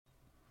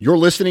You're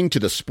listening to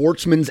the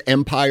Sportsman's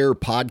Empire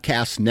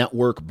Podcast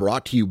Network,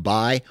 brought to you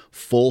by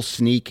Full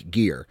Sneak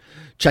Gear.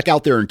 Check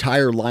out their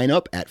entire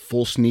lineup at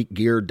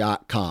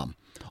fullsneakgear.com.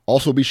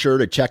 Also be sure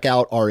to check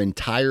out our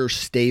entire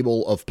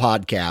stable of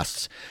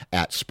podcasts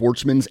at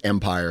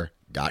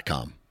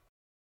sportsmansempire.com.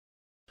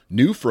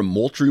 New from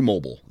Moultrie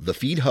Mobile, the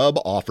Feed Hub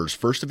offers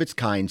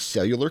first-of-its-kind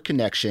cellular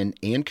connection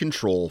and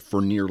control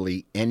for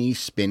nearly any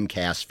spin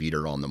cast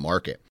feeder on the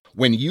market.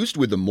 When used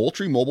with the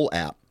Moultrie Mobile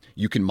app,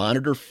 you can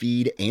monitor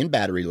feed and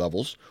battery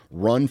levels,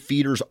 run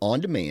feeders on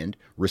demand,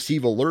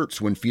 receive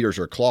alerts when feeders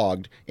are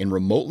clogged, and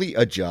remotely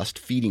adjust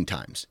feeding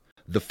times.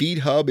 The Feed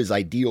Hub is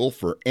ideal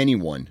for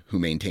anyone who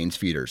maintains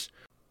feeders.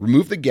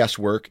 Remove the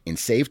guesswork and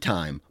save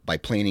time by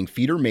planning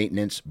feeder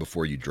maintenance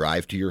before you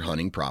drive to your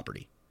hunting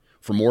property.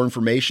 For more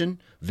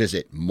information,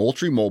 visit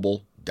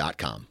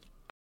MoultrieMobile.com.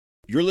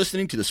 You're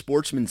listening to the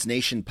Sportsman's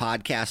Nation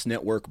Podcast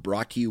Network,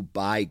 brought to you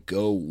by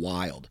Go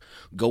Wild.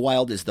 Go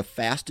Wild is the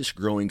fastest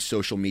growing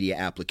social media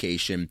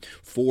application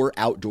for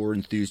outdoor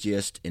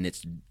enthusiasts, and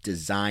it's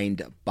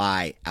designed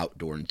by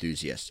outdoor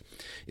enthusiasts.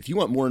 If you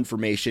want more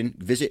information,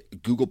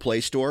 visit Google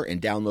Play Store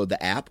and download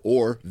the app,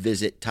 or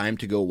visit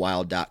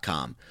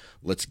timetogowild.com.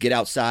 Let's get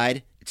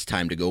outside. It's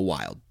time to go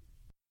wild.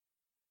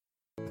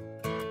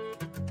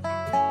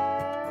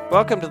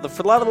 Welcome to the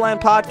For Love of the Land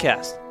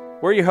podcast.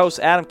 We're your hosts,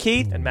 Adam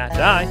Keith and Matt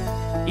Dye.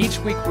 Each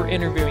week we're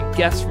interviewing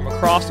guests from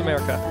across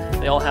America.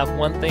 They all have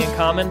one thing in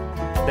common.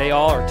 They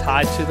all are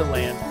tied to the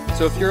land.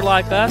 So if you're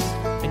like us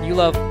and you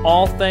love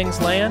all things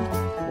land,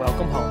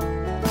 welcome home.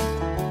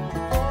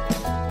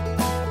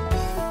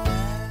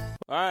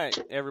 All right,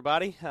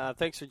 everybody.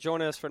 Thanks for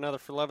joining us for another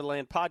For Love of the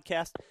Land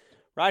podcast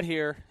right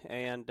here.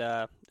 And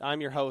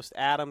I'm your host,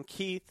 Adam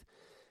Keith,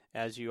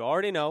 as you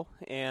already know.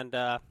 And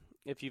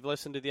if you've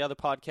listened to the other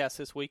podcasts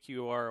this week,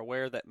 you are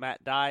aware that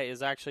Matt Dye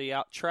is actually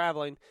out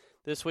traveling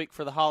this week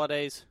for the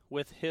holidays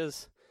with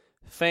his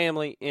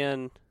family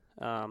in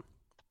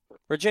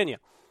Virginia.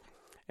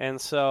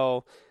 And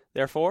so,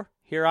 therefore,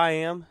 here I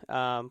am.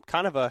 It's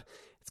kind of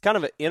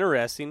an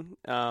interesting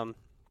for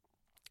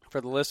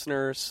the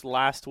listeners.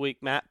 Last week,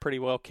 Matt pretty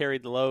well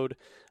carried the load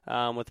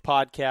with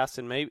podcasts,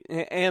 and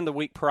the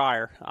week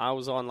prior. I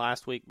was on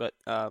last week, but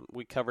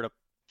we covered a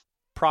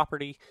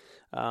property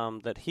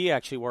that he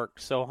actually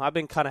worked. So I've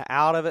been kind of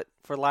out of it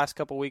for the last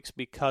couple of weeks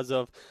because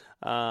of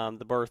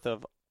the birth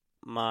of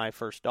my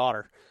first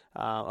daughter,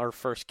 or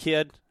first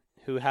kid,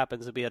 who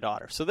happens to be a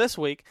daughter. So this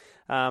week,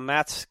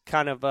 Matt's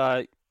kind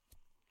of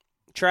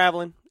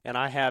traveling, and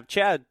I have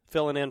Chad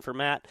filling in for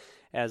Matt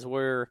as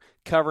we're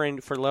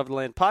covering for Love of the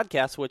Land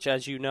podcast, which,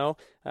 as you know,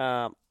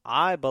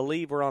 I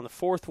believe we're on the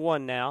fourth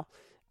one now,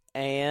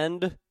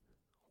 and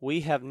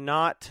we have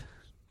not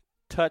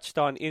touched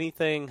on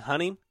anything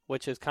hunting,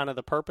 which is kind of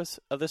the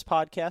purpose of this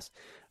podcast.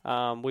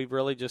 We've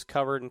really just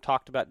covered and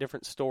talked about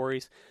different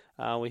stories.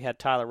 We had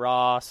Tyler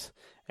Ross,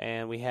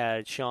 and we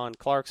had Sean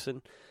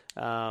Clarkson.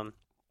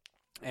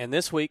 And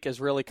this week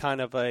is really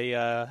kind of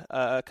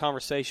a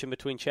conversation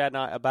between Chad and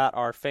I about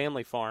our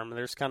family farm.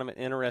 There's kind of an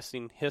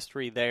interesting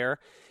history there,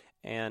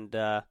 and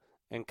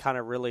kind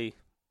of really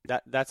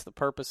that's the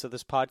purpose of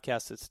this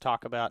podcast, is to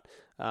talk about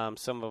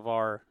some of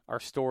our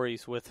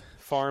stories with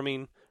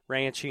farming,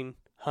 ranching,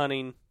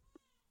 hunting,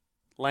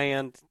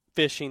 land,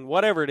 fishing,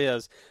 whatever it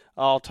is,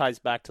 all ties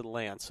back to the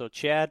land. So,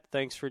 Chad,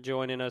 thanks for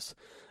joining us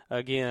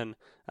again.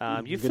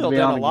 You filled in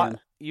a lot. Again.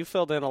 You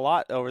filled in a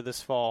lot over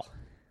this fall.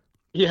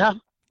 Yeah.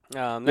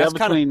 That's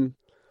kind of.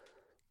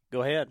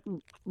 Go ahead.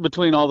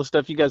 Between all the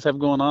stuff you guys have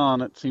going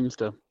on, it seems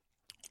to.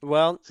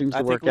 Well,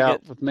 I work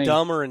out with me.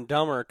 Dumber and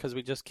dumber because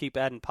we just keep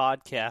adding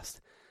podcasts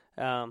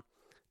to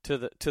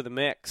the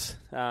mix.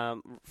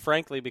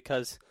 Frankly,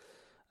 because.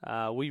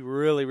 We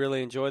really,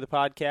 really enjoy the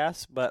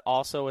podcast, but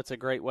also it's a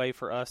great way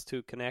for us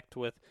to connect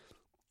with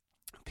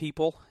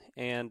people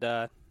and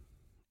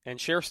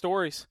share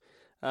stories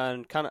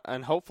and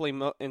hopefully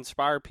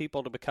inspire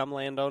people to become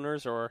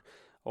landowners or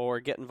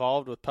get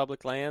involved with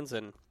public lands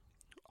and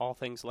all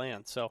things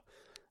land. So,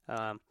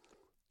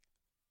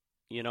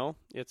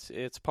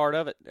 it's part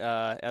of it.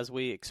 As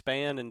we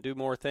expand and do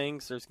more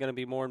things, there's going to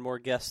be more and more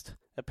guest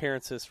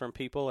appearances from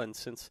people, and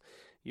since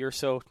you're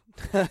so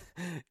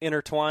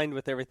intertwined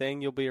with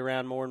everything, you'll be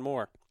around more and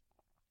more.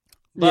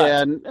 But,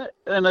 yeah,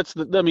 and that's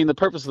the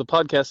purpose of the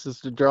podcast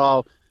is to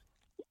draw.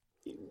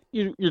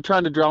 You're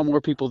trying to draw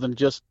more people than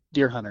just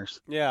deer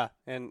hunters. Yeah,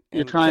 and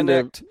you're trying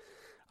connect.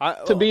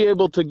 to be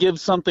able to give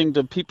something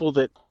to people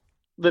that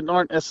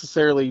aren't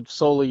necessarily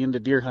solely into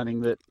deer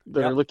hunting, that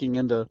are looking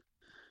into,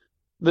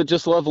 that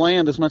just love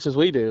land as much as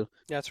we do.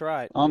 That's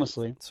right.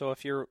 Honestly. So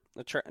if you're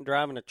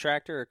driving a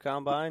tractor or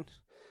combine,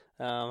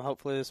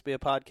 hopefully this will be a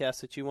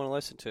podcast that you want to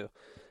listen to.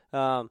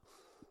 All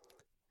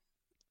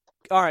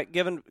right,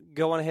 going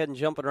ahead and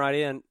jumping right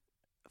in,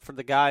 for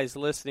the guys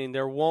listening,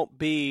 there won't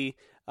be,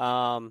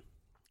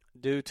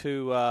 due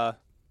to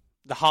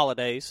the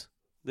holidays,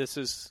 this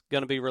is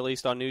going to be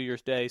released on New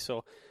Year's Day,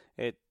 so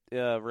it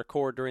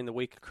record during the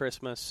week of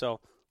Christmas.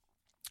 So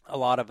a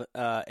lot of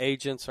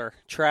agents are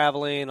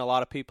traveling. A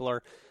lot of people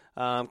are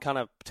kind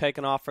of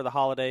taken off for the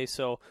holidays.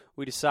 So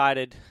we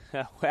decided,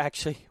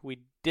 actually, we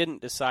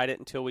didn't decide it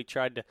until we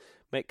tried to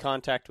make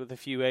contact with a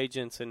few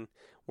agents and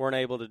weren't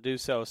able to do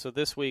so. So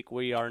this week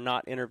we are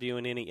not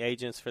interviewing any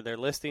agents for their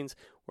listings.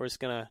 We're just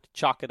going to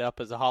chalk it up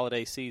as a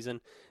holiday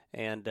season,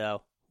 and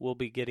we'll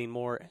be getting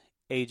more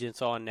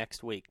agents on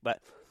next week.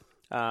 But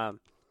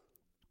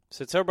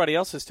since everybody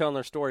else is telling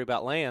their story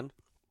about land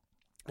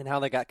and how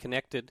they got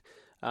connected,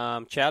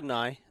 Chad and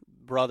I,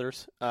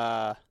 brothers,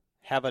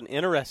 have an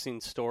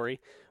interesting story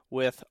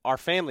with our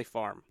family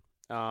farm.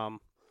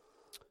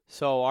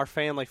 So our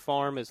family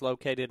farm is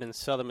located in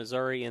southern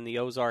Missouri in the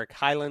Ozark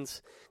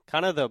Highlands,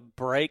 kind of the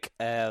break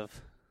of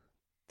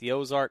the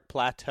Ozark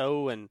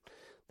Plateau and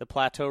the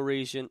Plateau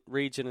region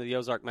of the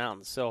Ozark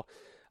Mountains. So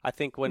I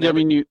think when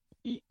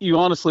you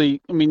honestly,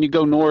 you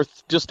go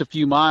north just a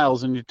few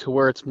miles and to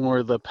where it's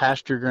more the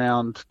pasture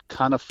ground,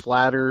 kind of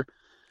flatter.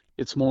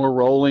 It's more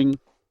rolling.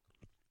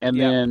 And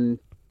then,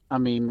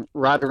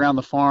 right around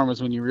the farm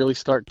is when you really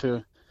start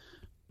to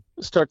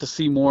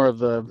see more of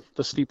the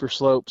steeper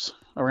slopes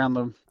around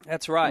the.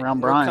 That's right.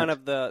 Around We're Bryant. kind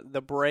of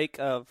the break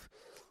of,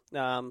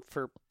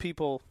 for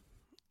people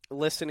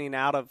listening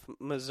out of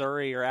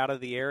Missouri or out of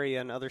the area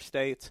in other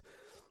states,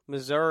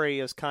 Missouri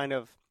is kind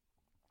of,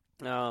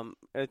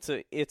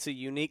 it's a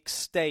unique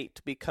state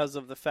because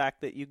of the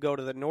fact that you go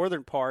to the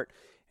northern part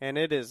and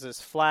it is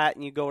as flat,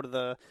 and you go to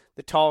the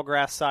tall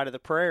grass side of the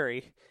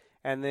prairie,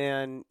 and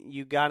then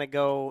you gotta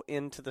go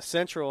into the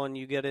central and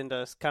you get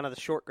into kind of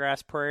the short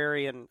grass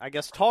prairie, and I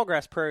guess tall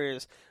grass prairie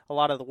is a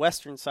lot of the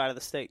western side of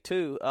the state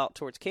too, out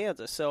towards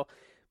Kansas. So,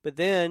 but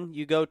then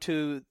you go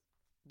to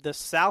the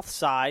south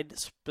side,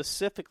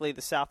 specifically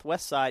the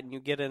southwest side, and you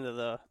get into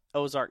the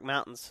Ozark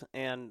Mountains,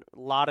 and a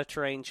lot of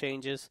terrain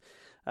changes,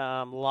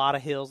 a lot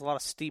of hills, a lot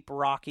of steep,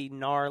 rocky,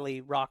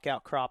 gnarly rock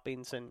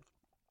outcroppings, and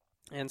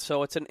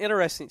so it's an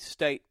interesting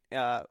state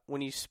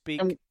when you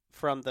speak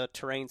from the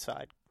terrain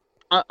side.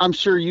 I'm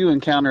sure you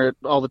encounter it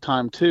all the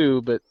time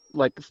too, but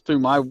like through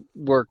my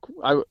work,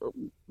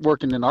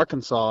 working in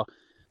Arkansas,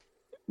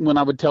 when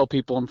I would tell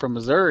people I'm from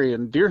Missouri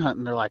and deer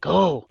hunting, they're like,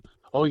 oh,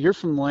 you're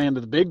from the land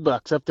of the big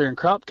bucks up there in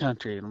crop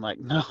country. And I'm like,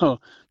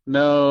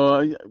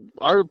 no,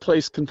 our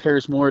place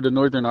compares more to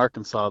northern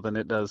Arkansas than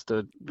it does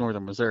to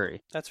northern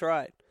Missouri. That's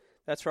right.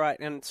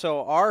 And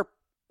so our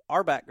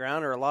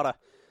background, or a lot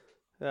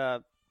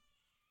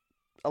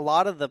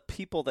of the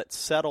people that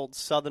settled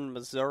southern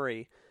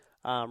Missouri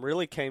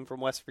really came from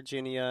West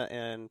Virginia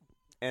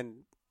and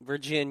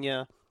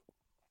Virginia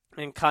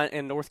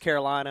and North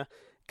Carolina,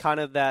 kind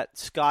of that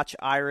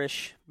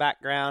Scotch-Irish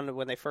background.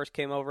 When they first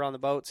came over on the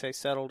boats, they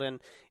settled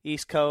in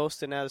East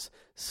Coast, and as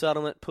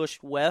settlement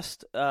pushed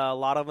west, a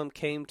lot of them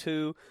came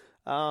to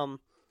southern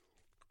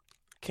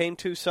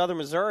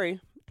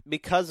Missouri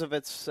because of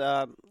its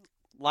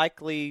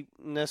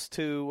likeliness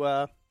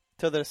to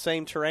the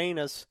same terrain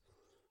as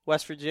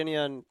West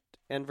Virginia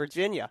and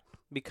Virginia,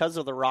 because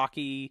of the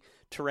rocky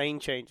terrain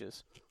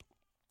changes.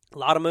 A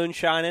lot of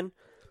moonshining,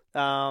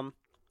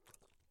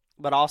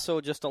 but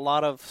also just a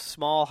lot of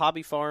small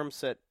hobby farms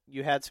that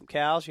you had some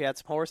cows, you had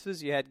some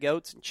horses, you had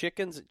goats and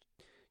chickens, and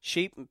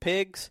sheep and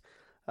pigs,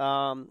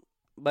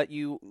 but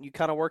you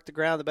kind of worked the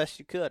ground the best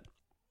you could.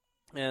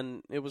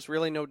 And it was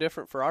really no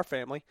different for our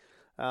family.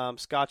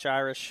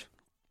 Scotch-Irish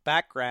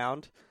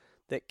background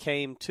that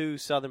came to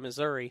southern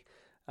Missouri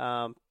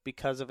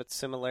because of its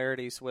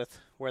similarities with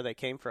where they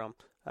came from.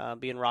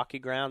 Being rocky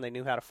ground, they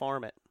knew how to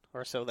farm it,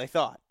 or so they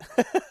thought.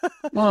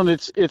 Well, and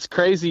it's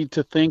crazy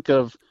to think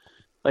of,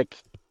 like,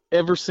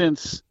 ever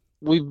since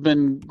we've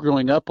been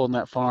growing up on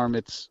that farm,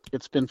 it's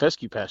been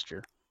fescue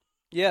pasture.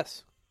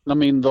 Yes.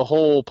 The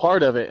whole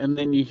part of it, and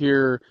then you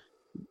hear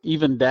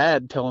even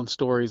Dad telling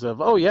stories of,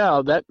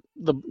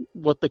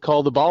 what they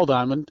call the ball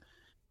diamond.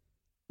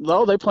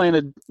 Oh, they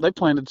planted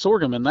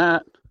sorghum in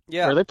that.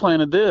 Yeah. Or they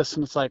planted this,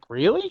 and it's like,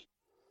 really?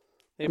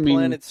 They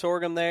planted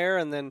sorghum there,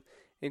 and then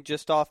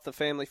just off the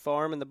family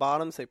farm in the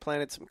bottoms, they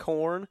planted some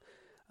corn,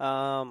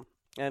 and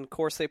of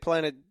course they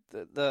planted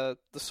the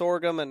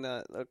sorghum and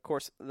of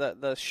course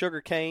the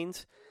sugar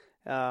canes.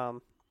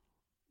 They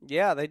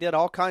did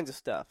all kinds of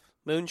stuff.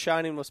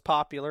 Moonshining was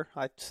popular.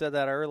 I said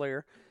that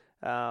earlier,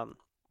 and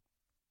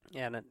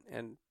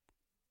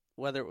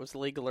whether it was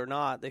legal or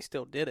not, they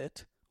still did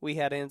it. We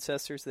had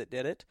ancestors that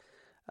did it,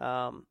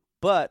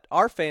 but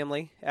our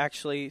family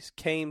actually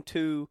came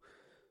to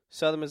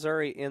southern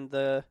Missouri in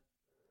the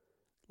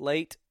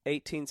late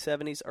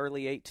 1870s,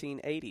 early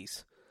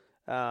 1880s.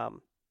 The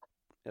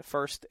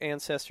first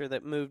ancestor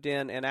that moved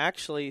in and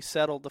actually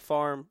settled the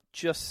farm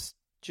just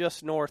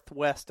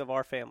northwest of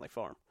our family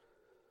farm.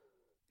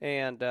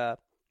 And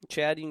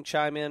Chad, you can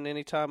chime in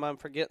anytime I'm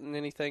forgetting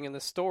anything in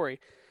this story.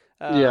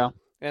 Yeah.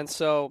 And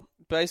so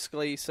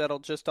basically he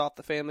settled just off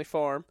the family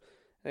farm,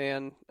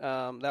 and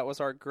that was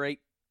our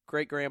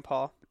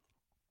great-grandpa.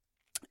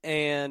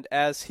 And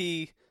as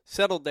he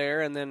settled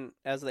there, and then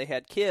as they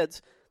had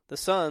kids, the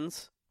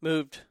sons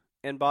moved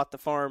and bought the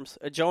farms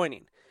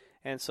adjoining.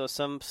 And so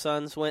some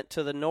sons went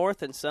to the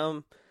north and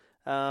some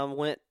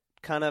went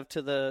kind of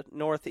to the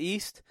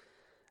northeast.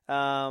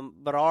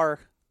 But our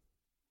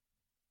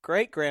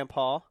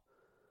great-grandpa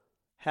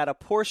had a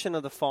portion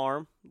of the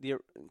farm, the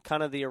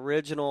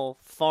original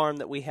farm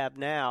that we have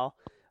now,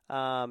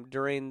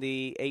 during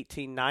the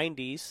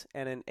 1890s,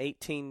 and in the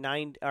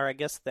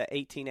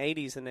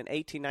 1880s, and in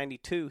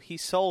 1892 he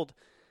sold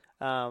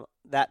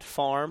that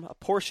farm, a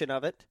portion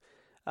of it,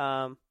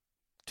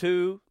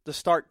 to the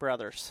Stark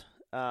brothers,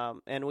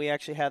 and we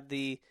actually have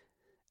the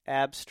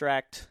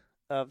abstract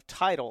of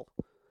title,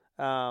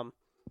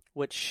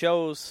 which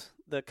shows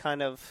the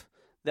kind of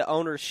the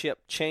ownership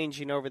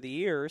changing over the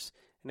years.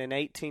 And in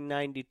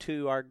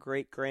 1892, our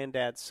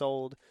great-granddad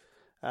sold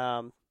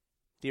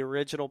the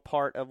original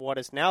part of what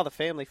is now the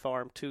family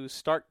farm to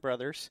Stark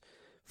brothers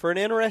for an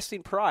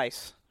interesting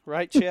price,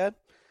 right, Chad?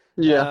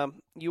 Yeah.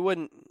 You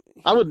wouldn't.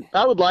 I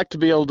would like to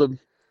be able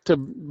to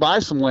buy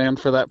some land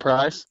for that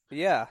price.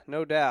 Yeah,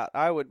 no doubt.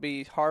 I would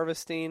be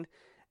harvesting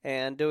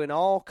and doing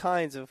all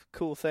kinds of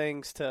cool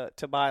things to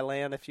buy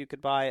land if you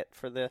could buy it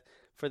for the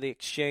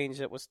exchange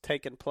that was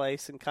taking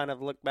place, and kind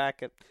of look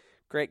back at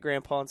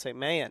great-grandpa and say,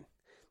 man,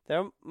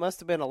 there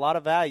must have been a lot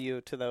of value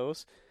to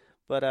those.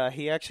 But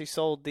he actually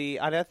sold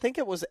I think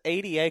it was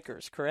 80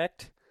 acres,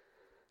 correct?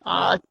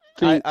 I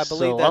believe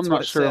so. I'm That's what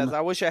not it sure. says.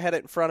 I wish I had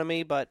it in front of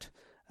me, but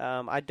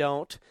I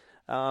don't.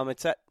 I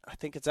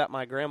think it's at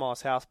my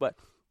grandma's house. But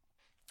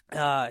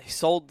he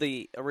sold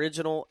the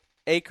original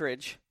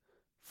acreage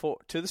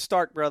to the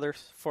Stark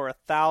brothers for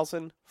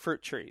 1,000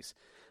 fruit trees.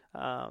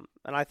 And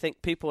I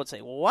think people would say,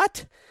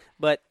 what?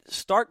 But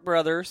Stark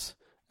brothers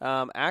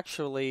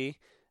actually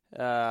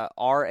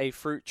are a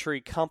fruit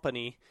tree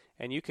company,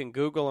 and you can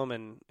Google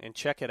them and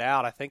check it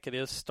out. I think it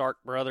is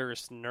Stark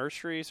Brothers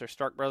Nurseries or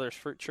Stark Brothers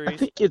Fruit Trees. I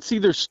think it's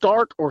either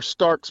Stark or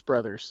Starks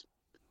Brothers.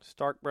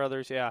 Stark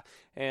Brothers, yeah.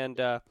 And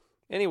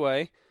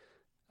anyway,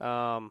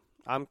 I'm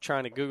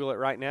trying to Google it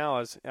right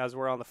now as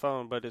we're on the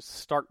phone, but it's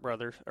Stark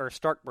Brothers or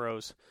Stark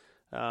Bros,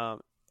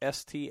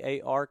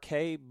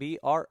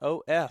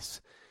 StarkBros,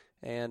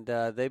 and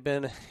they've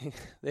been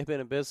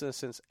in business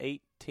since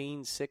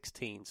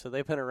 1816, so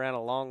they've been around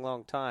a long,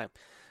 long time.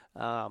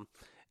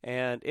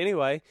 And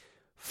anyway,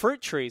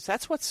 fruit trees,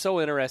 that's what's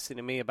so interesting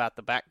to me about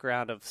the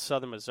background of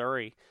southern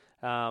Missouri,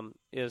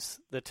 is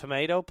the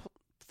tomato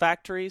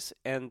factories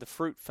and the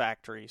fruit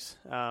factories,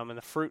 and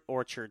the fruit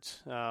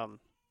orchards. I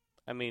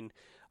mean,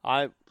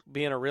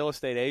 being a real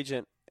estate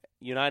agent,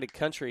 United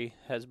Country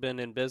has been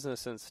in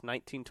business since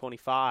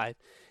 1925,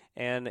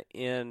 and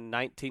in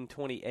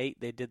 1928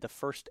 they did the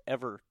first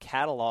ever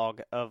catalog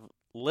of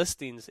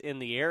listings in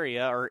the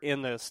area, or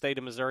in the state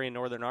of Missouri and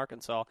northern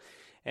Arkansas,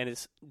 and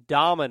it's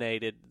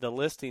dominated. The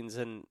listings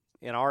in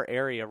our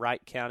area,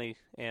 Wright County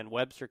and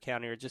Webster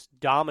County, are just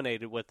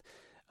dominated with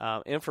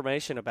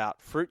information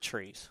about fruit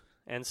trees.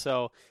 And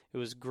so it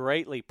was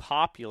greatly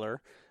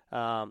popular,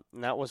 and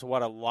that was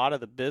what a lot of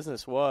the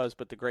business was.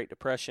 But the Great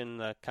Depression,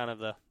 the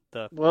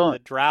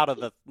drought of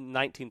the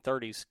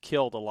 1930s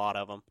killed a lot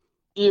of them.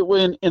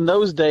 In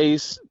those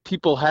days,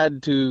 people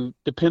had to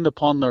depend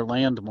upon their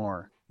land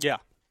more. Yeah,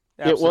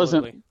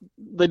 absolutely.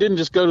 They didn't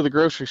just go to the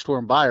grocery store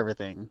and buy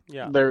everything.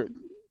 Yeah.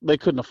 They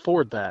couldn't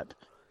afford that.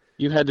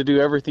 You had to do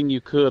everything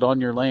you could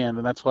on your land,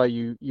 and that's why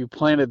you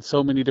planted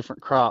so many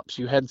different crops.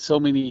 You had so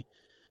many.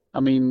 I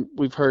mean,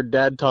 we've heard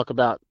Dad talk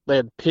about they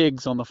had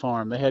pigs on the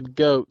farm, they had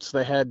goats,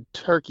 they had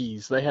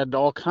turkeys, they had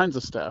all kinds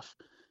of stuff.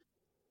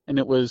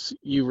 And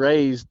you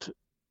raised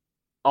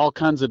all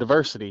kinds of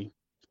diversity,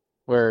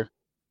 where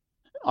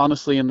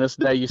honestly in this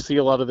day you see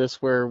a lot of this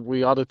where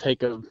we ought to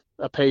take a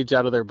page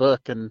out of their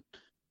book and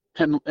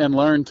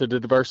learn to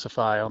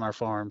diversify on our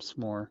farms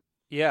more.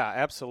 Yeah,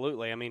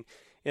 absolutely. I mean,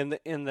 in the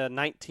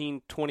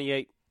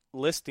 1928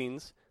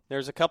 listings,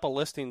 there's a couple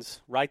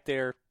listings right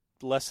there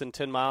less than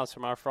 10 miles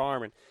from our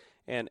farm,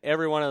 and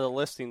every one of the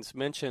listings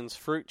mentions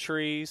fruit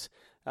trees.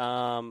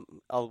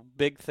 A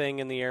big thing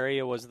in the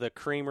area was the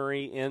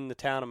creamery in the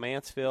town of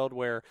Mansfield,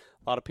 where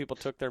a lot of people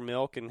took their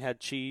milk and had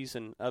cheese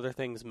and other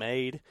things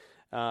made.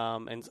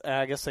 And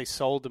I guess they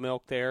sold the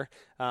milk there.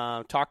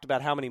 Talked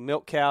about how many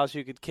milk cows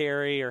you could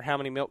carry, or how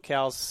many milk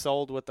cows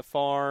sold with the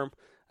farm.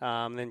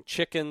 Then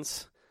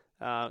chickens.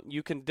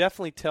 You can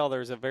definitely tell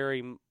there's a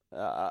very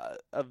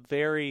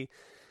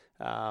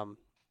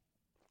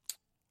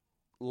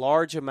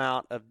large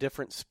amount of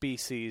different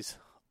species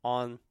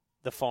on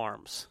the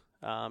farms,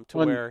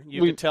 where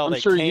you can tell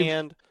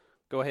canned.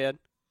 Go ahead.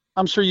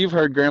 I'm sure you've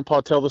heard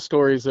Grandpa tell the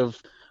stories of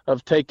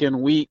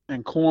taking wheat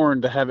and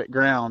corn to have it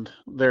ground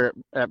there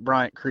at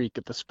Bryant Creek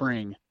at the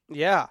spring.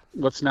 Yeah.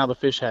 What's now the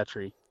fish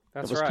hatchery.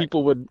 That's right.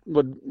 People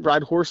would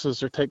ride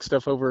horses or take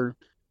stuff over,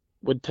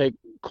 would take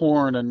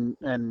corn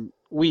and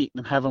wheat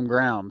and have them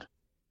ground.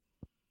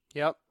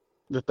 Yep.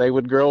 That they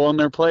would grow on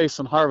their place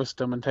and harvest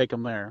them and take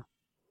them there.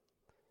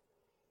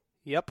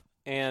 Yep.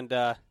 And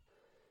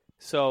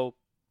so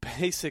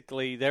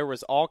basically there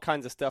was all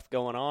kinds of stuff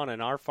going on,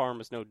 and our farm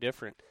was no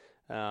different.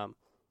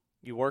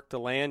 You worked the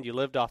land, you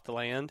lived off the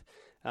land,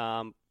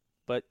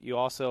 but you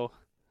also,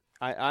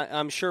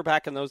 I'm sure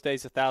back in those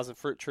days, 1,000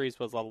 fruit trees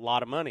was a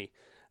lot of money.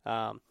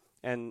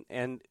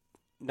 And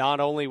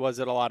not only was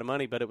it a lot of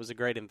money, but it was a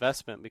great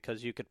investment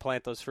because you could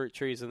plant those fruit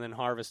trees and then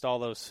harvest all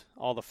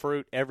the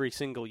fruit every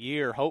single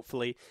year,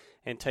 hopefully,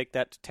 and take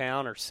that to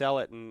town or sell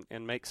it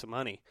and make some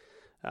money.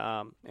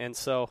 And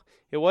so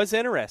it was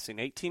interesting.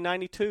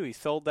 1892, he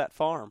sold that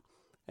farm,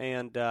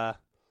 and I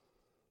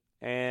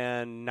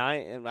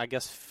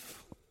guess,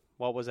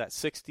 what was that?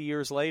 60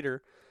 years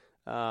later,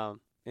 in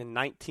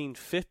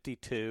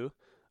 1952,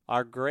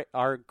 our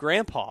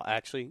grandpa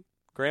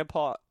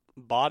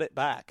bought it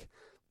back,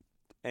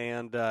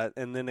 and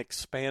then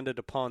expanded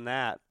upon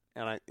that.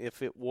 And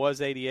if it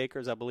was 80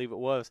 acres, I believe it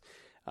was,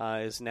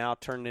 is now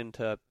turned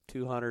into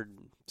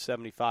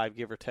 275,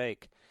 give or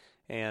take,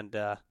 and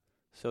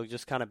so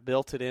just kind of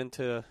built it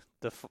into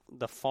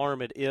the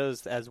farm it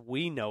is as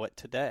we know it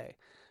today.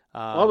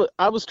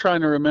 I was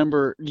trying to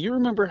remember. Do you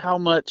remember how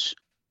much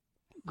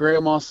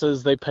Grandma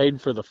says they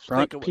paid for the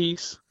front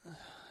piece?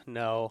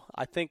 No,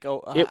 I think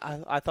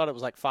I thought it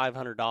was like $500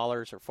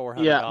 or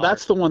 $400. Yeah,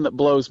 that's the one that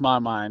blows my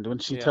mind when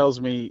she tells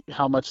me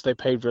how much they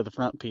paid for the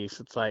front piece.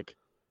 It's like,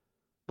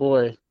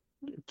 boy,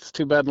 it's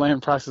too bad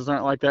land prices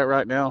aren't like that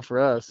right now for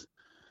us.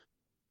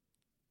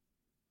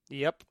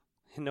 Yep,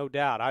 no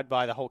doubt. I'd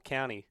buy the whole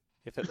county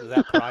if it was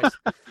that price.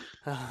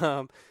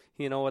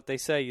 You know what they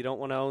say, you don't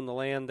want to own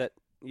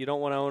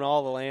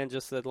all the land,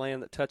 just the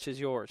land that touches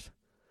yours.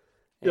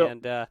 Yep.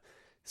 And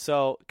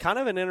so kind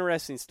of an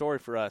interesting story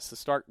for us. The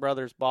Stark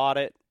brothers bought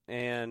it,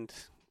 and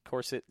of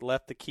course it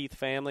left the Keith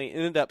family. It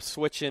ended up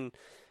switching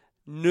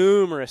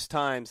numerous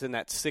times in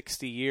that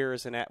 60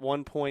 years, and at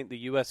one point the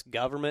U.S.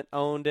 government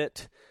owned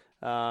it,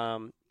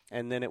 and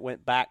then it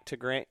went back to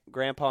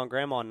Grandpa and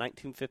Grandma in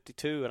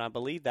 1952, and I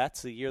believe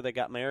that's the year they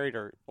got married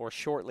or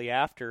shortly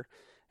after,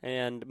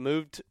 and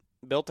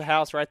built a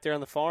house right there on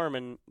the farm,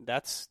 and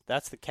that's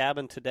the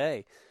cabin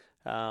today.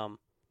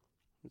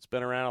 It's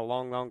been around a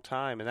long, long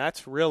time, and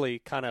that's really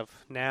kind of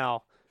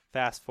now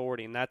fast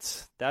forwarding.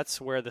 That's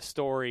where the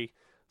story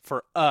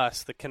for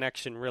us, the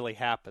connection really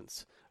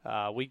happens.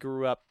 We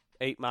grew up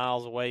 8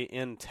 miles away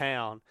in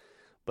town,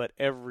 but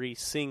every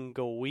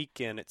single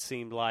weekend it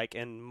seemed like,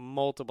 and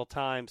multiple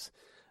times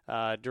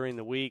during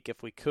the week,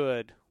 if we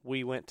could,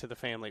 we went to the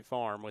family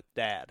farm with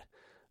Dad.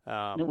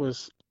 It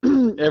was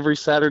every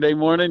Saturday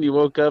morning you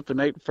woke up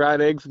and ate fried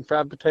eggs and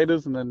fried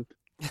potatoes and then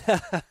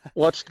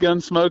watched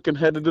Gunsmoke and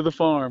headed to the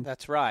farm.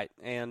 That's right,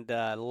 and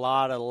a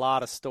lot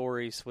of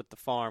stories with the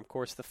farm. Of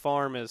course, the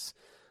farm is,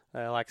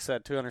 like I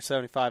said,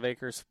 275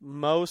 acres.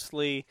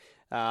 Mostly,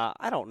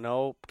 I don't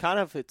know,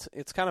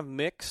 it's kind of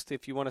mixed.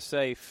 If you want to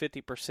say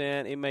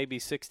 50%, it may be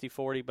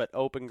 60-40, but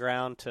open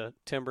ground to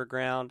timber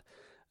ground.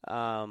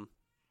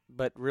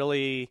 But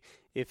really,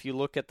 if you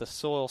look at the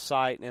soil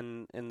site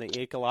and the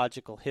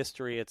ecological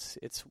history,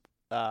 it's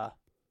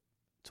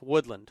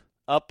woodland,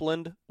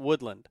 upland,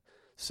 woodland.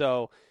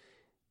 So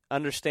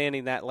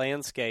understanding that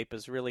landscape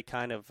is really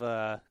kind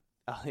of,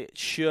 it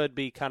should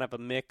be kind of a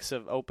mix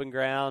of open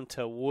ground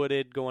to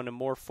wooded, going to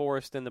more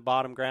forest in the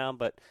bottom ground,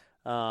 but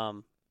a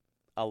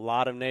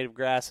lot of native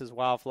grasses,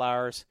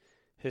 wildflowers,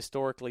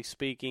 historically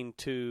speaking,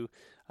 to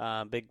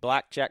big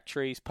blackjack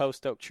trees,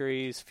 post oak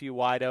trees, a few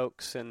white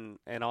oaks, and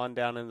on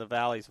down in the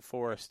valleys of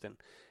forest.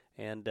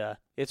 And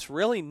it's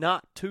really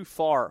not too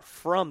far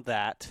from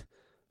that,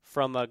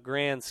 from a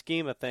grand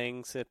scheme of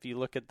things, if you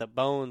look at the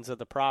bones of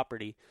the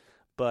property,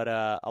 but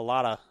a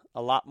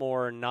lot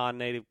more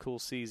non-native cool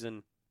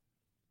season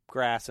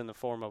grass in the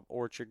form of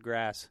orchard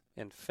grass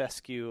and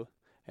fescue,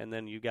 and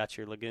then you got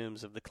your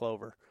legumes of the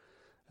clover.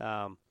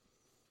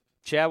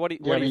 Chad, what are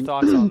your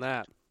thoughts on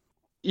that?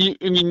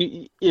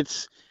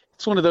 It's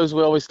one of those,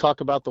 we always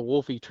talk about the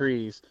wolfy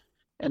trees,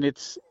 and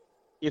it's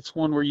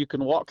one where you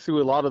can walk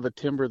through a lot of the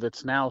timber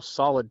that's now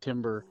solid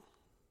timber,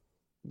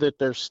 that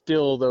there's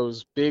still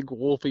those big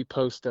wolfy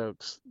post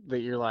oaks that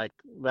you're like,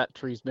 that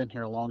tree's been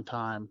here a long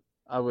time.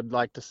 I would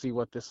like to see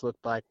what this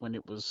looked like when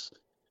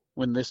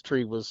this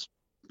tree was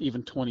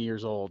even 20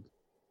 years old,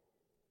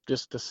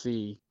 just to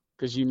see,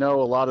 because a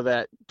lot of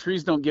that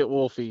trees don't get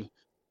wolfy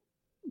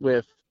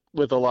with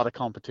a lot of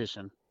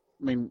competition.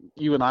 I mean,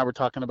 you and I were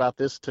talking about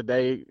this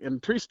today in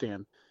tree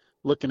stand,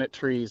 looking at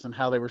trees and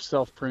how they were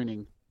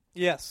self-pruning.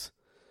 Yes.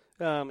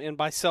 And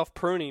by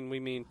self-pruning, we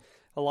mean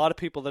a lot of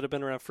people that have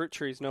been around fruit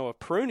trees know of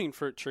pruning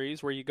fruit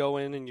trees, where you go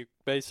in and you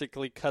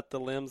basically cut the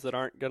limbs that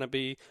aren't going to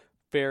be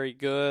very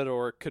good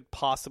or could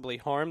possibly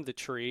harm the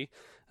tree.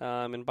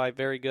 And by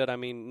very good, I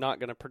mean not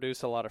going to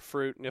produce a lot of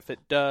fruit. And if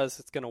it does,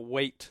 it's going to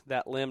weight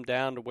that limb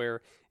down to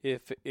where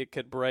if it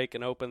could break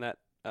and open that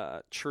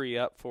tree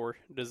up for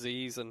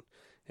disease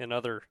and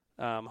other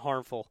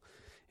harmful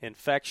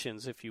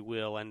infections, if you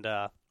will. And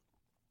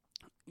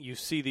you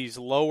see these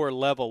lower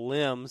level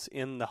limbs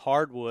in the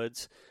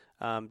hardwoods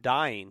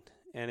dying,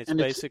 and it's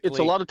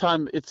a lot of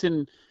time it's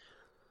in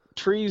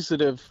trees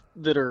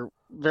that are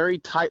very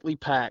tightly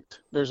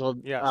packed. There's a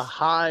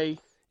high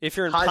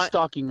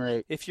stalking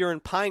rate. If you're in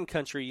pine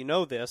country, you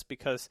know this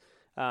because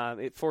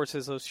it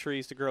forces those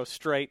trees to grow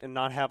straight and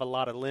not have a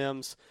lot of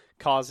limbs,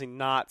 causing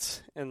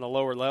knots in the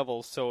lower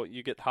levels, so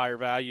you get higher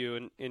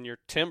value in your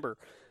timber.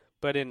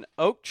 But in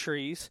oak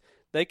trees,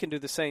 they can do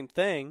the same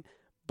thing,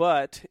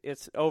 but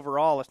it's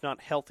not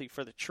healthy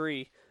for the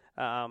tree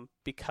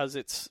because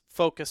it's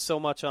focused so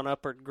much on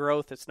upward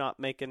growth. It's not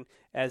making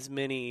as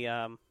many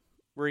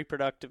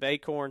reproductive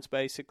acorns,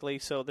 basically,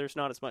 so there's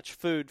not as much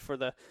food for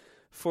the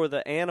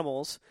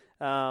animals,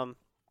 and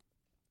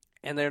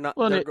they're not.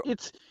 Well,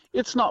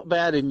 it's not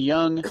bad in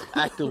young,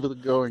 actively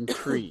growing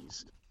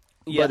trees,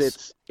 yes. But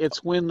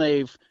it's when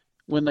they've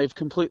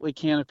completely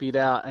canopied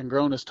out and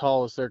grown as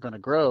tall as they're going to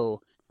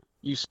grow,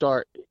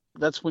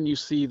 that's when you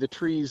see the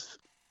trees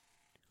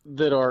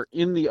that are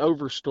in the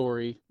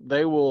overstory,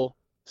 they will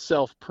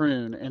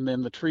self-prune, and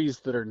then the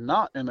trees that are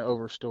not in the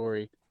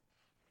overstory,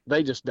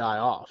 they just die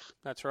off.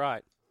 That's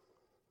right.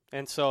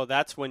 And so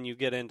that's when you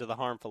get into the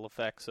harmful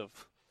effects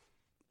of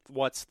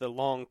what's the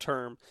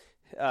long-term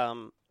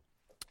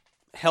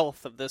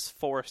health of this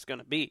forest going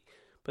to be.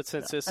 But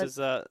since this is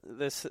a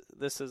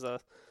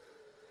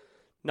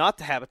not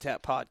the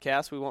habitat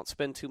podcast, we won't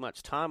spend too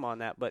much time on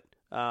that, but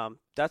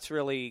that's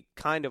really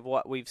kind of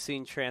what we've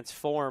seen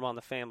transform on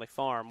the family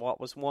farm. What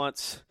was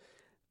once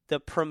the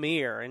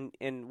premier,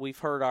 and we've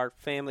heard our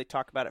family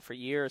talk about it for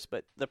years,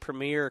 but the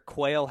premier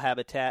quail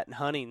habitat and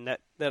hunting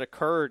that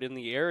occurred in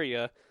the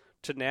area,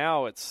 to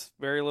now it's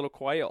very little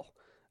quail.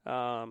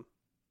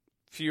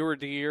 Fewer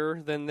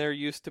deer than there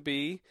used to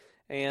be,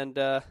 and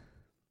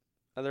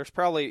there's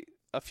probably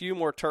a few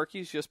more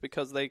turkeys just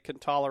because they can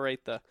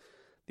tolerate the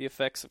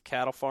effects of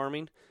cattle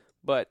farming.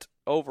 But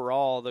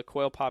overall, the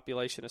quail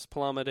population has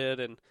plummeted,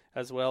 and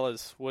as well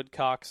as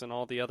woodcocks and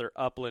all the other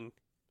upland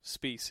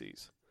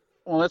species.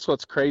 Well, that's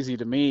what's crazy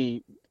to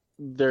me.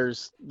 There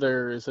is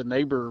a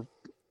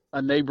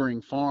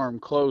neighboring farm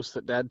close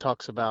that Dad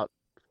talks about.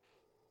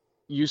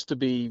 Used to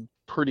be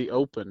pretty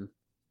open,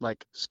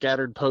 like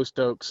scattered post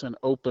oaks and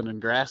open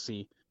and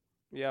grassy.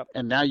 Yep.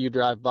 And now you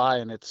drive by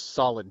and it's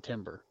solid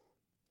timber,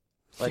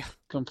 like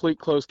complete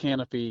closed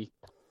canopy,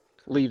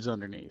 leaves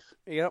underneath.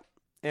 Yep.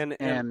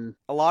 And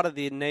a lot of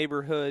the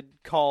neighborhood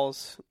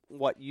calls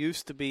what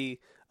used to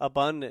be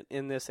abundant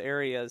in this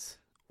area as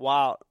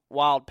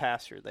wild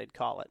pasture, they'd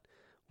call it,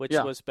 which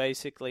was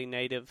basically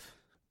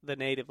the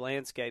native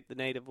landscape, the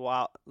native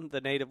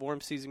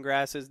warm season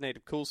grasses,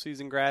 native cool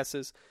season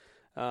grasses,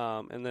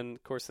 and then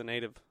of course the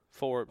native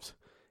forbs.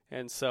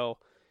 And so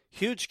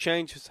huge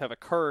changes have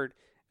occurred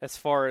as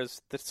far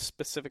as the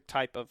specific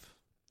type of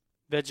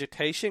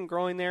vegetation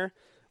growing there,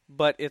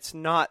 but it's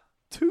not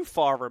too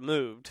far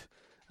removed.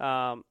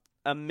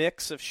 A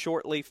mix of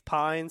shortleaf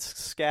pines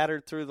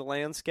scattered through the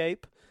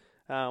landscape,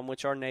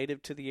 which are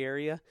native to the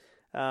area.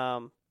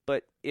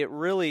 But it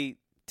really,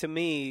 to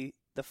me,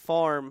 the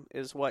farm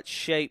is what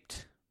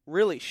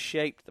really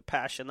shaped the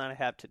passion that I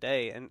have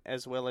today, and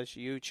as well as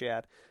you,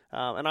 Chad.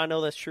 And I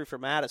know that's true for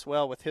Matt as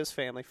well with his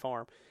family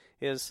farm,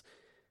 is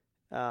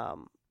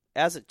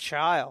as a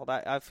child,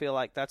 I feel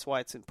like that's why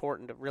it's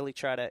important to really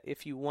try to,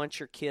 if you want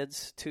your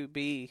kids to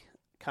be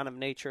kind of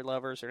nature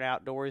lovers or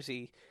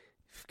outdoorsy,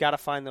 you've got to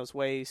find those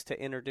ways to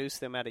introduce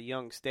them at a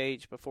young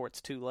stage before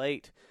it's too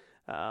late.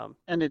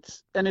 And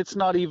it's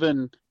not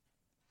even,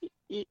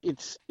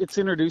 it's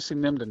introducing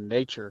them to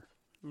nature.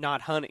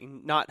 Not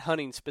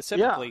hunting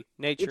specifically,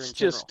 nature in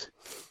general.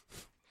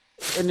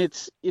 And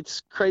it's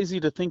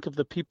crazy to think of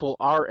the people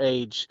our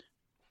age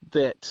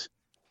that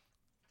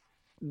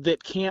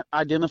can't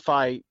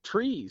identify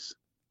trees.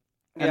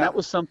 And that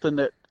was something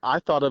that I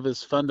thought of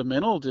as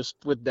fundamental just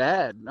with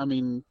Dad. I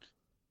mean,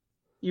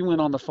 you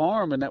went on the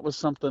farm and that was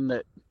something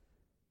that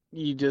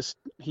he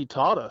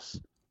taught us.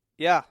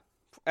 Yeah,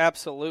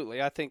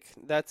 absolutely. I think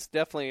that's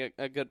definitely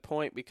a good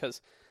point,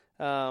 because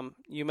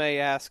you may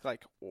ask,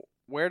 like,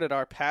 where did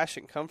our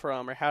passion come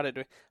from, or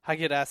I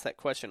get asked that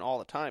question all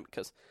the time,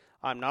 because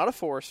I'm not a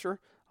forester,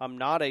 I'm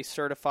not a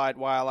certified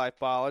wildlife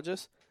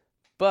biologist,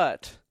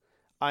 but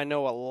I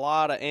know a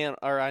lot of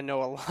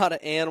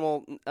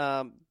animal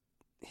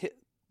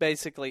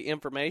basically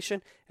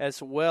information,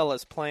 as well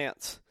as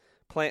plant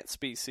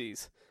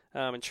species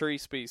and tree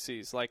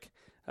species,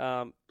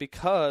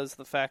 because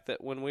the fact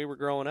that when we were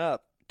growing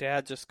up,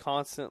 Dad just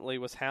constantly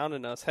was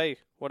hounding us. Hey,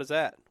 what is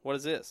that? What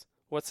is this?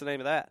 What's the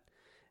name of that?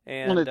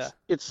 And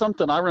it's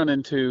something I run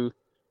into,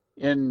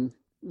 in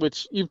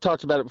which you've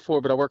talked about it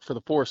before, but I work for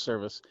the Forest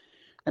Service,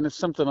 and it's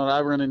something that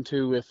I run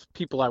into with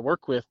people I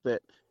work with,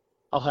 that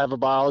I'll have a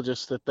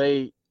biologist that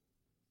they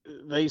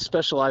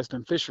specialized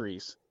in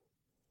fisheries,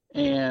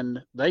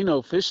 and they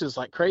know fishes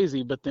like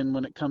crazy, but then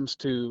when it comes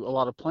to a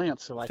lot of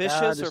plants, they're like,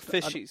 fishes or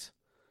fishies?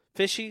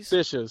 Fishies?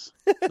 Fishes.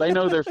 They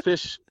know their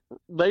fish.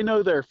 They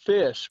know their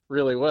fish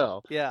really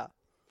well. Yeah.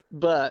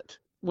 But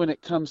when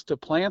it comes to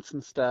plants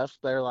and stuff,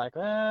 they're like,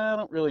 I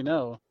don't really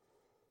know.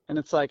 And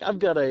it's like,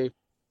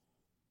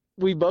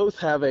 we both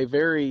have a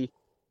really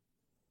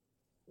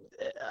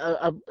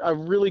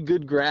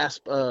good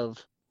grasp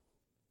of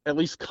at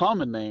least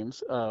common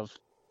names of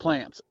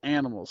plants,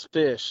 animals,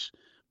 fish.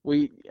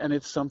 And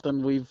it's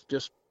something we've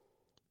just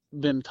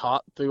been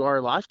taught through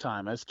our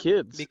lifetime as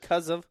kids.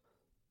 Because of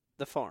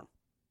the farm.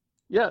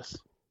 Yes.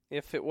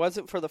 If it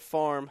wasn't for the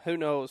farm, who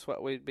knows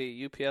what we'd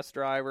be? UPS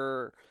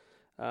driver,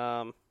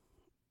 a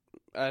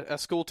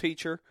school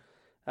teacher.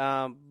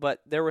 But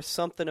there was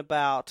something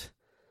about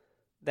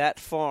that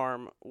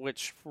farm,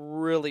 which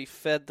really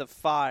fed the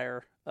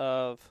fire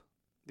of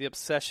the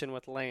obsession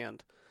with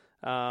land.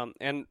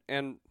 And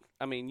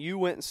I mean, you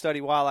went and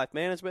studied wildlife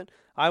management.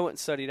 I went and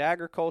studied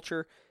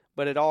agriculture,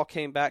 but it all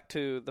came back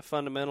to the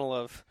fundamental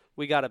of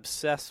we got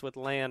obsessed with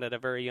land at a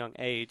very young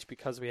age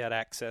because we had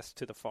access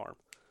to the farm.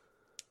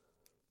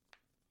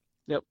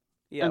 Yep.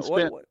 Yeah. And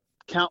spent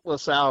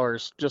countless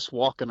hours just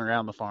walking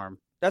around the farm.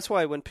 That's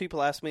why when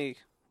people ask me,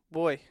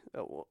 boy,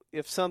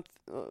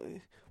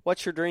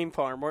 what's your dream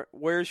farm?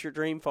 Where's your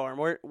dream farm?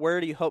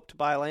 Where do you hope to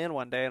buy land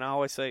one day? And I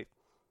always say,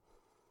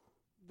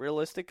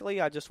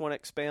 realistically, I just want to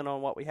expand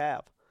on what we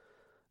have.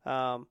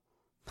 I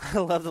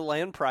love the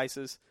land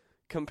prices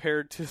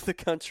compared to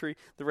the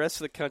rest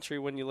of the country.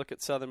 When you look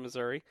at southern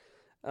Missouri,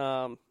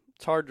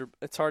 it's hard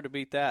to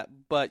beat that.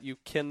 But you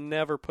can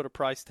never put a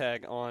price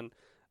tag on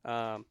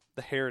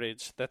the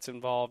heritage that's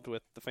involved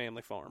with the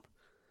family farm.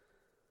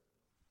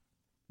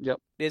 Yep.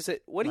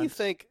 What do you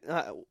think?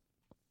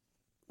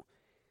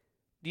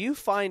 Do you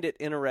find it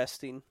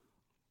interesting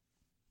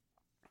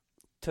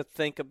to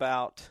think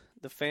about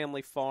the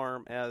family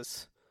farm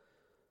as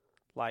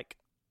like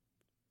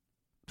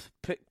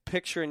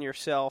picturing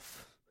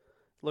yourself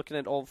looking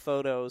at old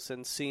photos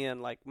and seeing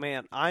like,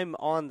 man, I'm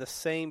on the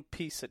same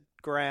piece of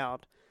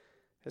ground,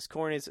 as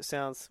corny as it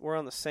sounds, we're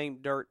on the same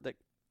dirt that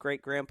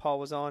great grandpa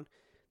was on,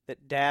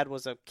 that dad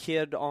was a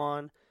kid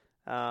on.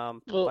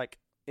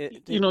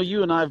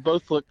 You and I have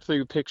both looked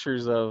through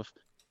pictures of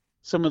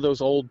some of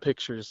those old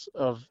pictures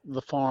of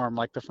the farm,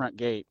 like the front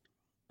gate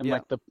and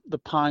like the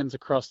pines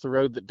across the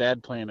road that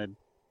dad planted.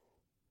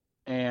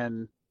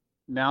 And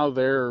now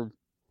they're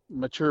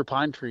mature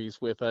pine trees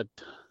with a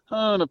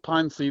ton of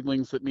pine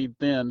seedlings that need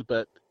thinned,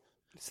 but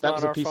that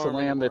was a piece of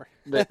land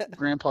that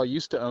grandpa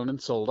used to own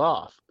and sold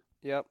off.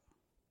 Yep.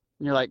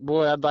 And you're like,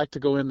 boy, I'd like to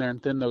go in there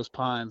and thin those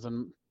pines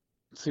and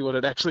see what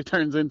it actually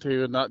turns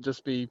into and not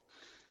just be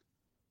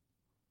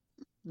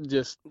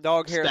just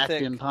dog hair stacked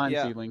thick in pine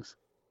seedlings.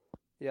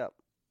 Yep.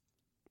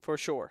 For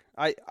sure.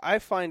 I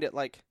find it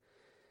like,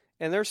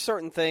 and there's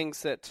certain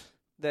things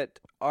that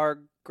our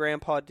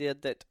grandpa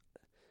did that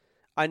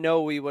I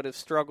know we would have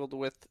struggled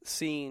with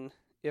seeing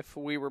if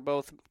we were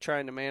both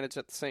trying to manage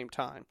at the same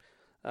time.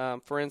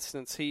 For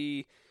instance,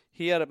 he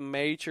had a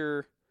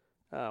major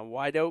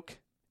white oak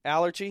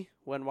allergy.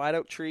 When white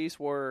oak trees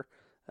were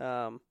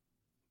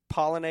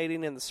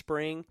pollinating in the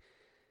spring,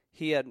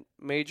 he had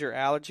major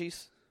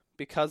allergies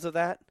because of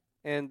that,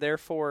 and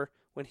therefore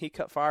when he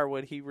cut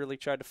firewood, he really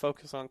tried to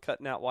focus on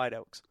cutting out white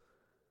oaks.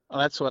 Oh,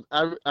 that's what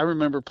I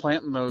remember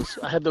planting those.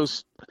 I had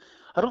those.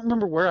 I don't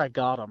remember where I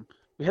got them.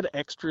 We had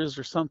extras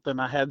or something.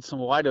 I had some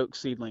white oak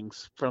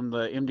seedlings from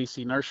the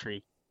MDC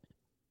nursery,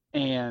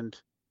 and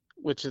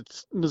which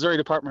it's Missouri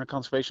Department of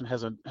Conservation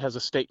has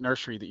a state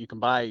nursery that you can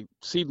buy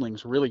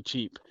seedlings really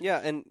cheap. Yeah,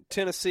 and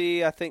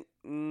Tennessee, I think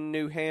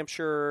New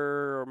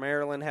Hampshire or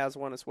Maryland has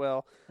one as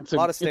well. A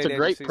lot of state agencies.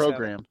 It's a great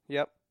program.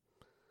 Yep.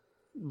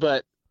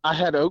 But I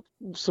had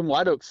some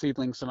white oak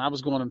seedlings, and I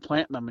was going and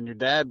planting them, and your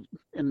dad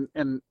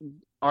and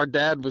our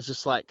dad was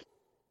just like,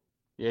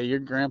 yeah, your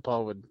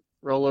grandpa would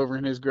roll over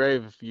in his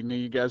grave if you knew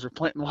you guys were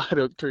planting white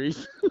oak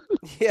trees.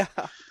 Yeah.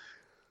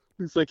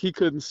 He's like, he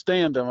couldn't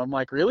stand them. I'm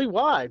like, really?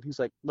 Why? He's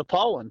like, the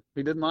pollen.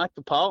 He didn't like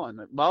the pollen.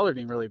 It bothered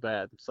him really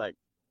bad. It's like,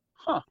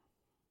 huh.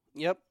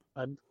 Yep.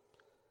 And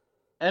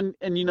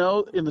in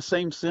the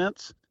same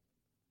sense,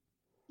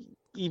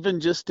 even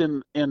just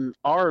in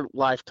our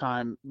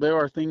lifetime, there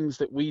are things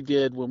that we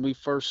did when we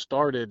first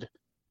started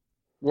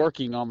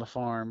working on the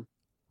farm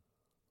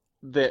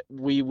that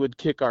we would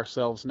kick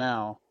ourselves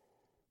now.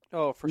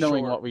 Oh, for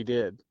knowing sure. what we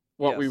did,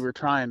 what we were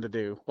trying to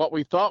do, what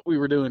we thought we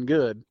were doing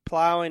good.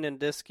 Plowing and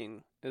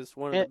disking is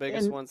one of the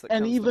biggest ones that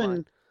comes to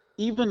mind.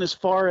 Even as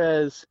far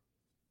as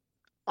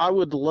I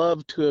would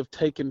love to have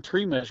taken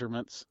tree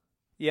measurements.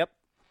 Yep.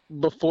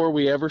 Before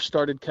we ever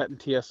started cutting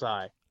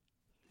TSI.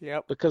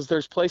 Yep. Because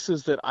there's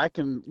places that I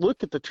can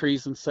look at the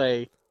trees and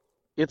say,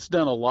 it's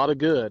done a lot of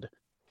good,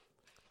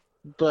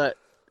 but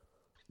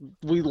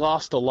we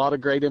lost a lot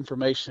of great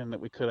information that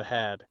we could have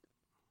had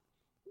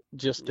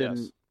just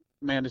in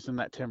managing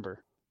that timber.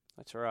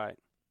 That's right.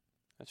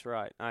 That's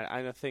right.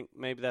 I think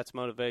maybe that's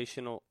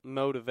motivation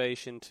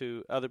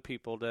to other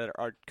people that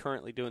are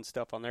currently doing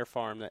stuff on their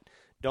farm that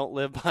don't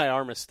live by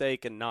our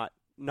mistake and not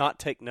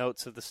take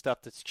notes of the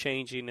stuff that's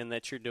changing and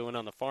that you're doing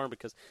on the farm,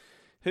 because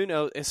who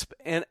knows?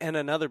 And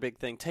another big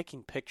thing,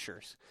 taking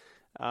pictures.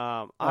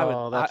 I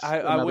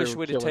wish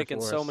we'd have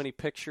taken so many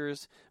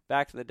pictures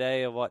back in the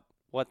day of what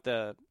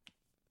the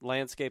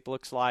landscape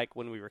looks like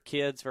when we were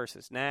kids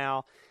versus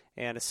now,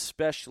 and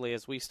especially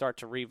as we start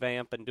to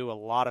revamp and do a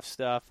lot of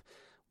stuff.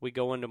 We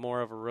go into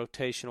more of a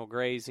rotational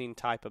grazing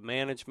type of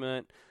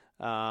management.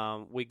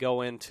 We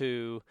go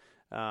into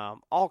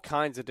all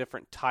kinds of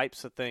different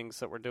types of things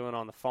that we're doing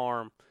on the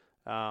farm.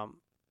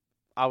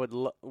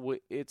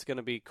 It's going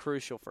to be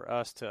crucial for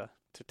us to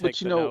take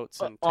the notes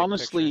and take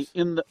honestly,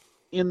 pictures.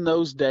 in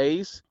those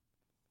days,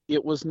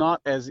 it was not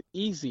as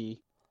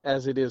easy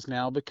as it is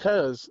now,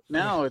 because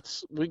now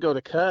we go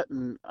to cut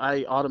and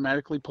I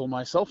automatically pull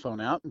my cell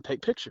phone out and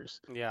take pictures.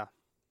 Yeah.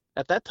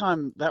 at that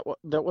time that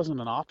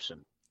wasn't an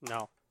option.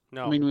 No.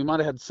 I mean, we might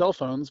have had cell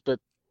phones, but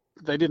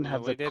they didn't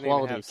have we the didn't even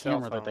quality have of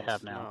cell camera that they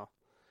have phones, now. no.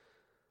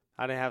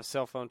 I didn't have a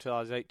cell phone until I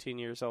was 18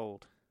 years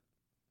old.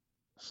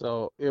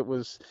 So it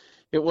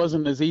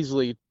wasn't as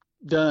easily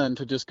done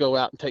to just go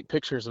out and take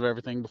pictures of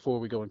everything before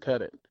we go and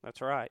cut it.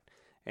 That's right.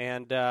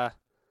 And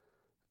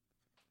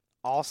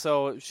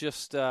also, it was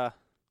just, I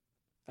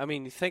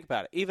mean, you think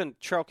about it. Even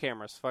trail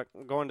cameras,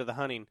 going to the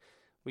hunting,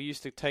 we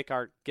used to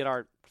get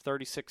our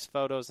 36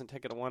 photos and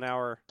take it a 1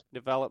 hour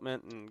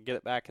development and get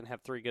it back and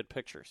have 3 good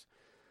pictures.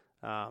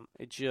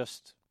 It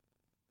just,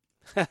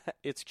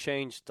 it's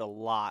changed a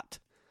lot.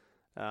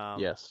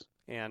 Yes.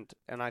 And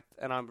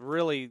I'm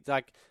really,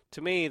 like,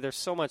 to me, there's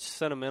so much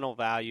sentimental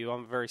value.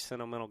 I'm a very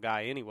sentimental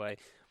guy anyway,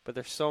 but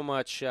there's so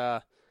much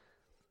to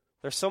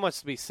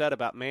be said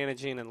about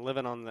managing and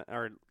living on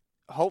or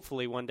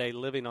hopefully one day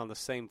living on the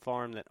same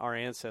farm that our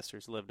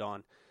ancestors lived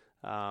on.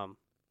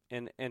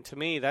 And to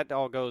me, that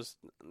all goes,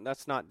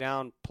 that's not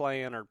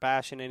downplaying or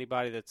bashing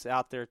anybody that's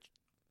out there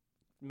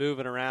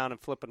moving around and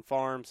flipping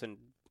farms and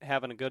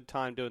having a good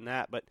time doing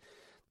that. But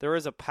there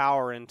is a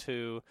power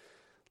into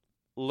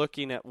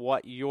looking at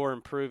what you're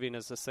improving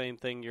is the same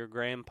thing your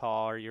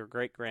grandpa or your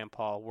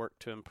great-grandpa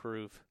worked to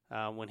improve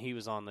when he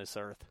was on this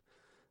earth.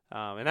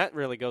 And that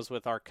really goes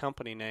with our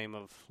company name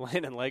of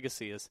Land and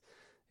Legacy.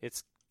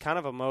 It's kind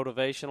of a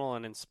motivational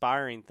and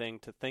inspiring thing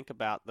to think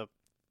about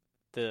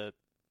the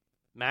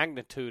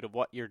magnitude of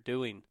what you're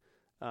doing,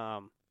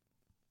 and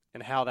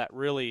how that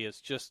really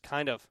is just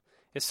kind of,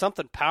 it's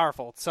something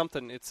powerful. It's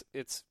something,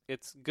 it's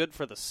good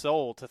for the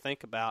soul to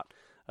think about,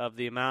 of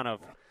the amount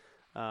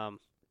of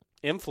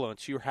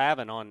influence you're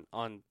having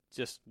on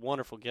just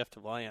wonderful gift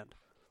of land.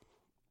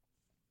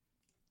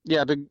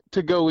 Yeah,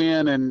 to go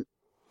in and,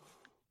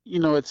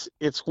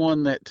 it's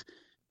one that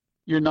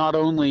you're not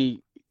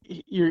only,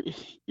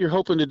 you're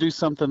hoping to do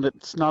something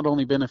that's not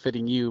only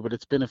benefiting you, but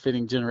it's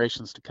benefiting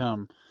generations to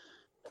come.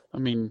 I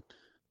mean,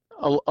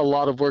 a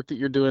lot of work that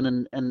you're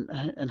doing,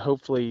 and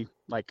hopefully,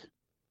 like,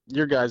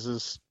 your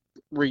guys'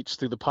 reach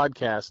through the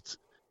podcasts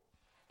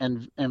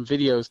and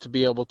videos to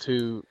be able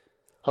to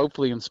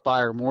hopefully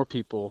inspire more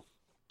people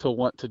to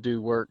want to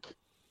do work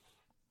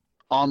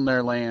on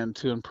their land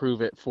to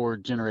improve it for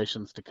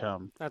generations to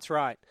come. That's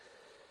right.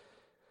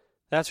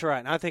 That's right.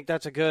 And I think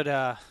that's a good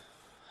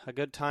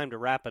time to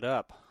wrap it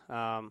up.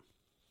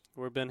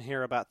 We've been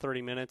here about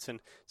 30 minutes, and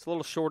it's a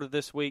little shorter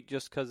this week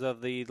just because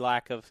of the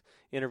lack of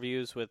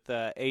interviews with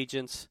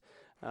agents.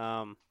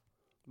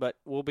 But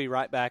we'll be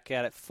right back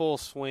at it full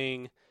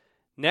swing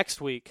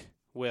next week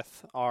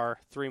with our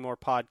 3 more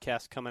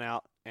podcasts coming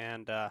out.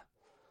 And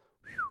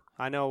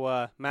I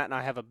know Matt and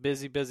I have a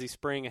busy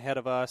spring ahead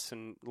of us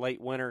and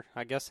late winter.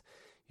 I guess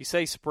you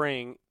say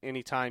spring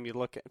anytime you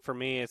look at, for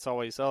me, it's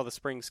always, the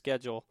spring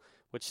schedule,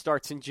 which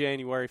starts in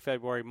January,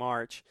 February,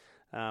 March.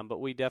 But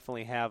we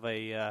definitely have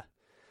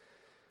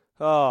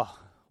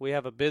we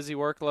have a busy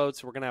workload,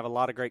 so we're going to have a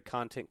lot of great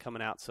content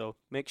coming out. So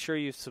make sure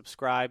you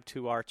subscribe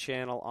to our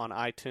channel on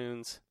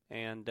iTunes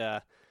and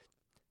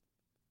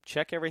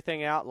check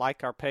everything out,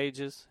 like our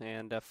pages,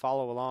 and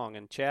follow along.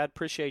 And Chad,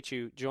 appreciate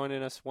you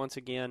joining us once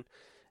again.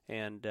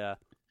 And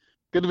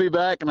good to be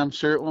back, and I'm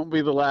sure it won't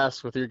be the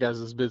last with your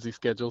guys' busy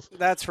schedules.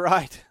 That's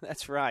right.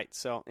 That's right.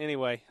 So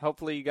anyway,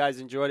 hopefully you guys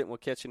enjoyed it, and we'll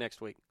catch you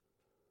next week.